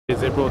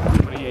is April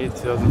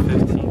 28th,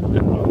 2015.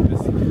 And we'll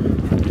just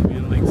give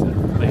you links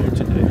later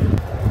today.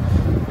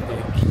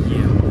 Heck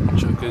yeah,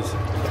 chuckers.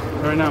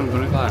 Right now I'm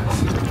going to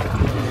class.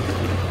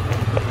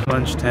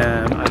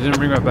 Lunchtime. I didn't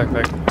bring my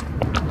backpack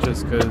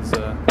just because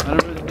I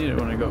don't really need it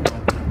when I go home.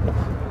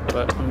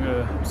 But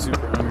I'm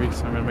super hungry,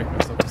 so I'm gonna make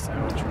myself a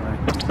sandwich when I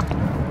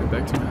get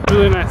back to my house.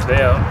 Really nice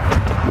day out.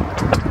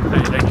 I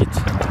like it.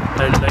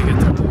 I like it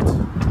a lot.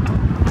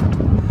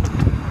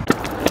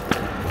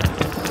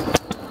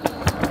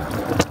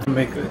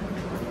 Make a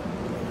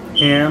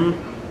ham,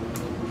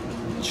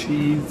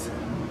 cheese,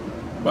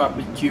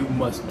 barbecue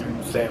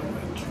mustard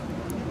sandwich.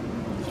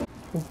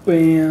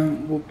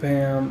 Bam, well,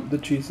 bam. The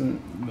cheese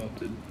isn't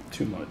melted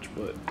too much,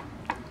 but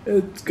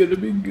it's gonna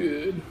be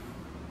good.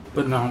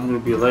 But now I'm gonna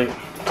be late,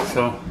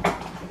 so.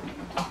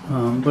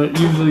 But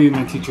usually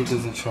my teacher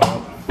doesn't show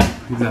up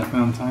exactly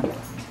on time.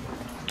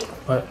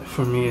 But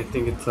for me, I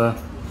think it's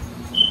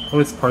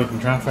always parking.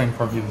 Trying to find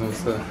parking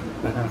is the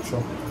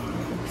hassle.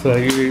 So I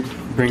usually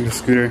bring the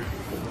scooter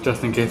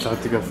just in case I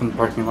have to go from the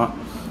parking lot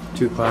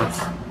to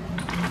class,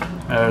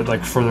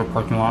 like further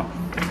parking lot.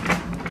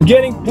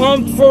 Getting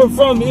pumped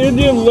from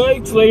Indian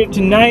Lakes later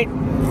tonight,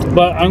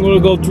 but I'm gonna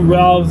go to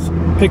Ralph's,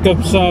 pick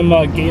up some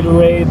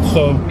Gatorade,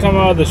 so come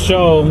out of the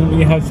show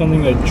we have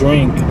something to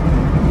drink,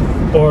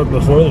 or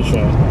before the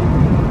show,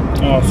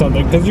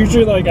 something, because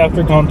usually like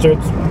after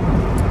concerts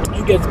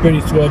it gets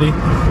pretty sweaty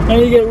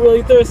and you get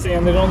really thirsty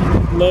and they don't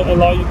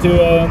allow you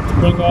to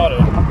bring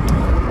water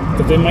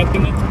because they might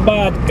think it's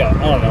vodka. I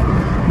don't know,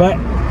 but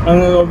I'm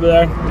gonna go over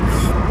there.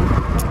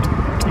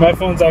 My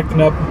phone's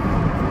acting up.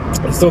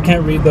 I still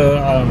can't read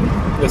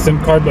the SIM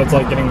card, but it's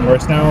like getting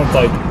worse now. It's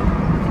like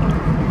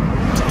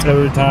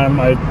every time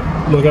I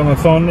look at my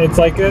phone, it's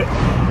like it,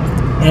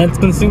 and it's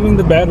consuming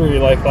the battery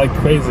like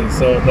crazy.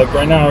 So like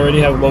right now I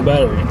already have low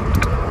battery,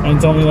 and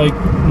it's only like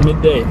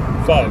midday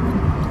 5.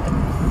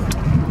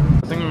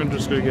 I think I'm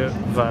just gonna get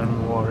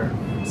vitamin water.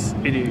 It's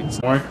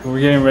 88. We're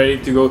getting ready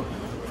to go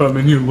from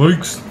Indian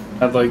Lakes.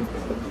 I have like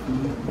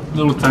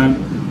little time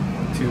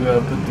to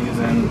put these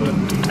in, but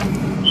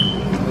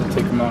I'll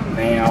take them out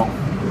now.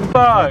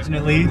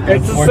 Unfortunately,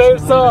 it's the same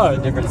song. It's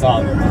a different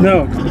song.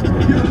 No.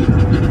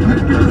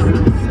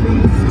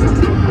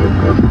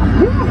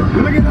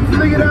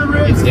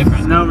 It's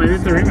different. No, maybe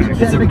it's a remix.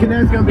 It's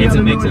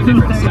a mix of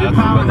different stuff,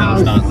 but no,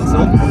 it's not the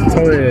song.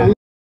 Totally is.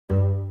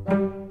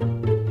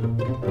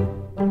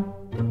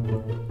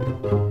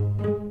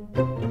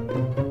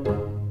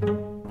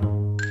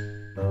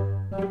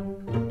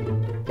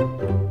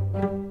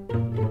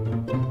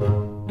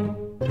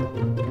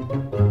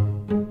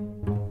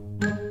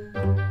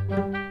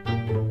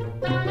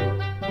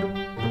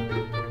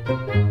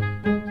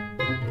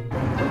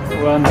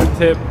 We're on the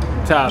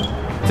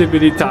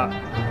tippity top,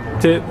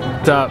 tip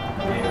top.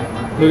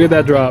 Look at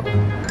that drop.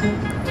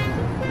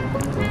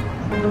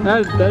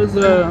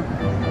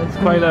 That's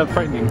quite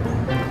frightening.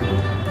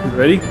 You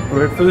ready?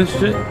 Ready for this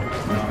shit?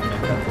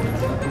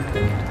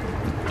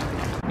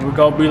 We're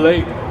gonna be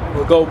late.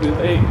 We're gonna be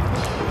late.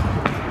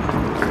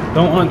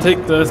 Don't want to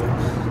take the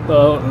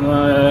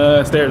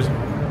stairs.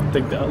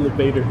 Take the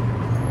elevator.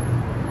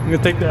 I'm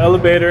gonna take the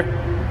elevator.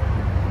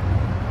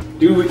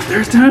 Dude,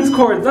 there's tennis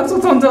courts. That's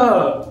what's on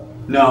top.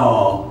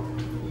 No.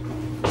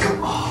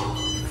 Oh,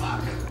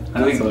 fuck.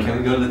 Can we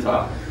go to the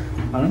top?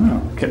 I don't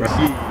know. Okay.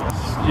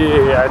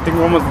 Yeah, I think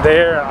we're almost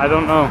there. I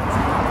don't know.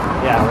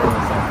 Yeah, we're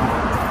almost there.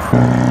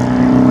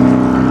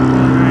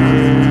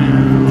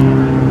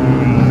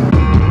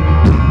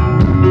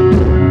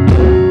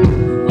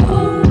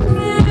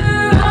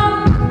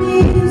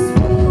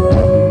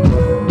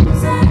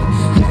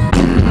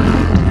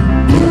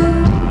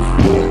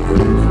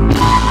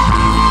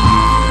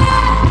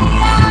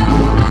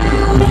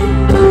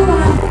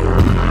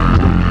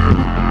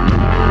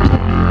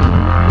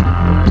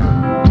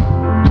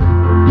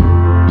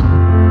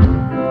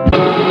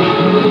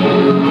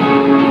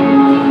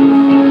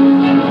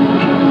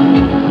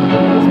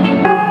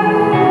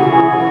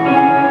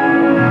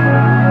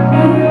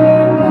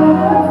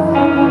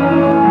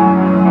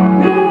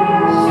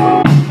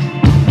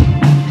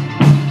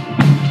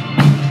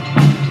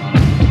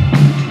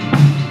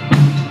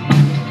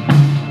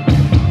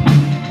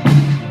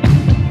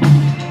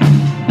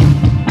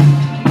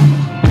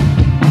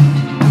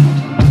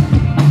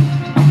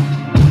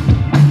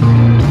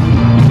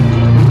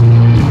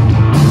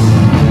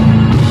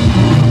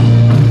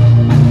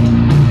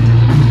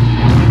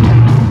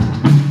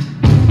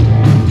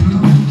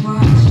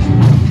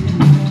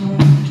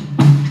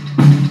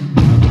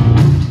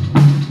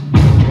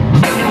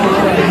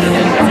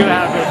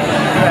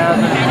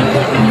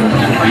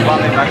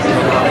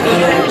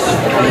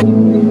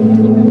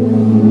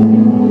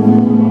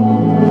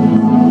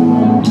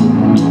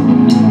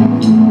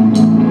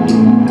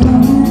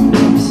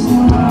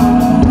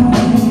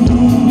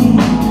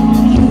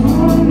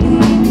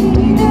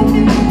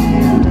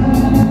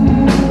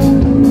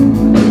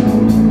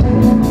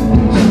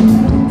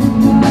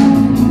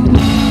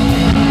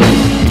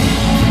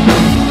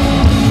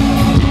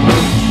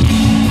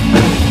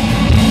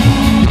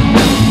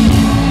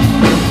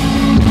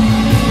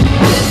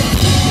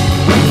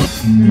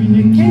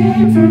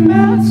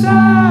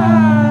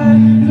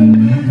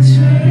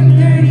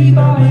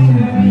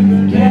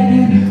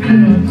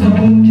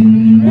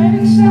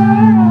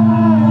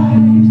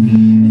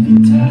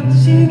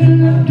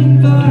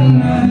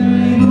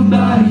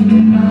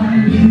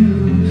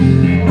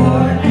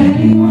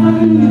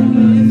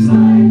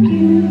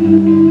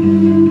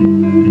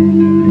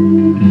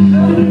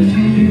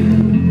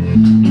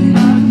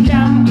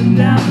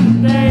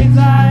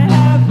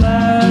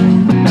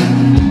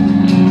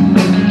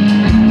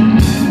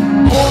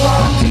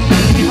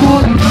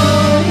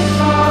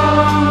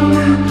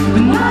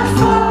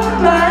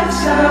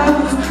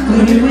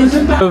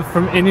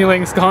 From Indie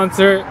Link's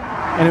concert,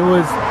 and it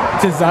was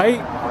to Zeit.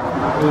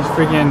 It was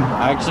freaking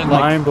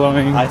mind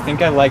blowing. I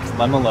think I liked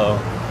Lemolo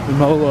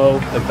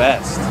the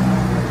best.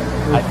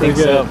 I think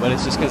so, but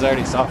it's just because I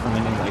already saw it from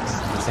Indie Link's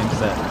the same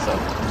set. So.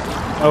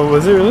 Oh,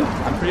 was it really?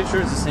 I'm pretty sure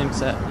it's the same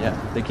set. Yeah,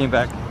 they came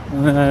back.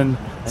 And then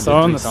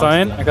saw on the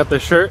sign. I got the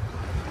shirt.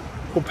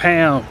 Oh,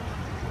 Pam.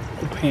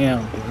 Oh,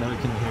 Pam. Even though we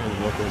couldn't hear the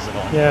vocals at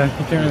all. Yeah,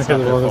 you can't really hear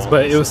the vocals,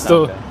 but it was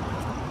still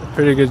a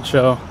pretty good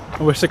show.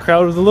 I wish the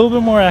crowd was a little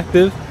bit more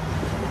active,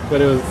 but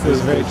it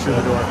was very true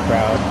to our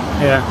crowd.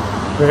 Yeah,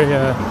 very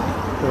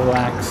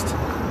relaxed. A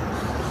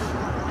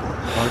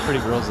lot of pretty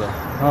girls though.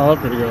 Oh, I love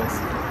pretty girls.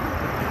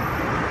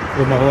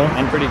 Lemolo?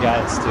 And pretty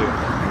guys too.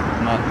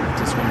 I'm not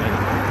discriminating.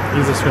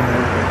 He's a swimmer.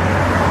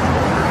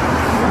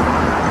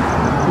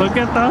 Look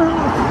at that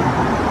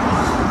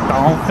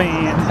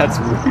dolphin. That's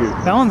weird.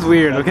 That one's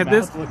weird. Look at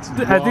this.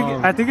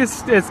 I think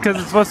it's because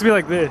it's supposed to be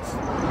like this.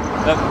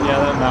 That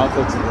mouth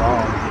looks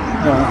wrong.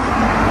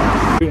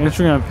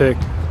 Instagram pic.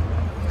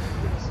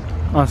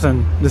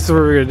 Awesome. This is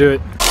where we're gonna do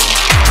it.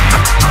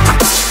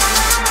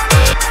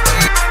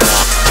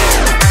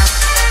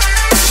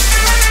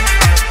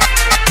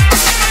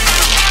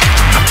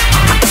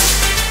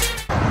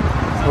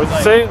 What'd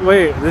you say?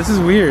 Wait, this is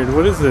weird.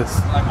 What is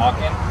this? I'm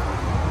walking.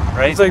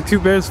 Right? It's like two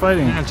bears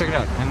fighting. Yeah, check it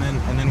out. And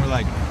then we're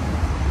like,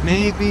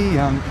 maybe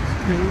I'm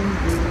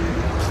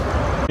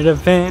crazy.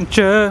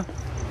 Adventure.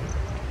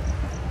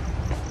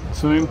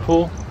 Swimming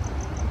pool.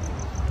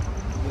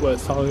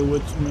 West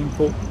Hollywood swimming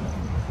pool.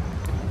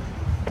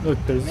 Look,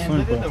 there's a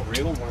swimming pool. Look at the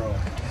real world.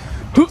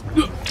 Look at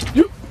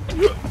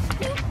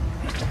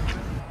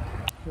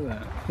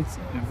that. It's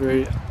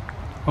very. I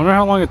wonder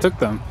how long it took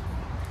them.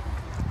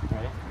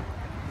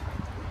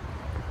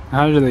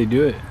 How did they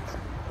do it?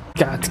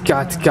 Got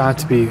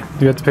to be. Do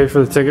you have to pay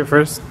for the ticket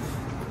first?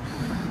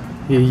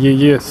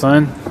 Yeah,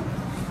 son.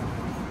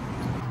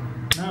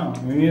 No,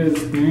 we need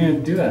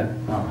to do that.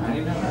 Oh, how do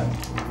you know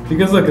that?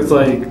 Because look, it's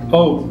like,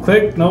 oh,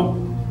 click, nope.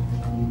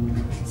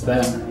 It's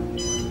that.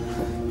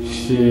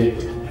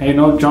 Shit. Hey,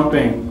 no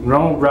jumping.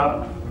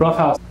 Rough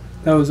house.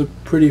 That was a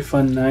pretty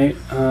fun night.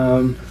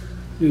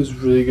 It was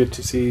really good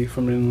to see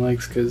from Indie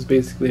Link's because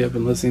basically I've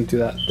been listening to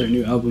their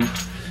new album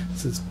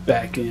since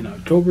back in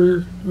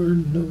October or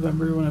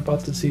November when I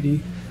bought the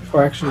CD,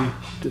 or actually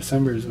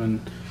December is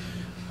when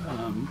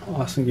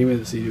Austin gave me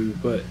the CD.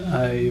 But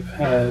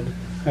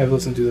I've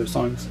listened to their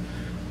songs on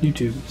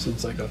YouTube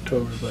since like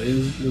October. But it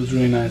was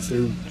really nice.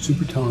 They're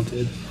super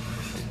talented.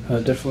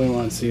 Definitely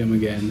want to see them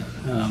again.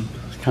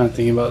 Kind of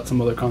thinking about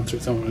some other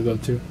concerts I want to go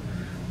to.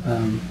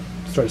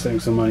 Start saving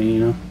some money, you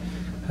know.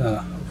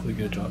 Hopefully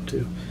get a job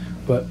too.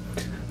 But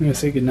I'm gonna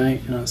say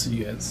goodnight and I'll see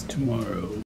you guys tomorrow.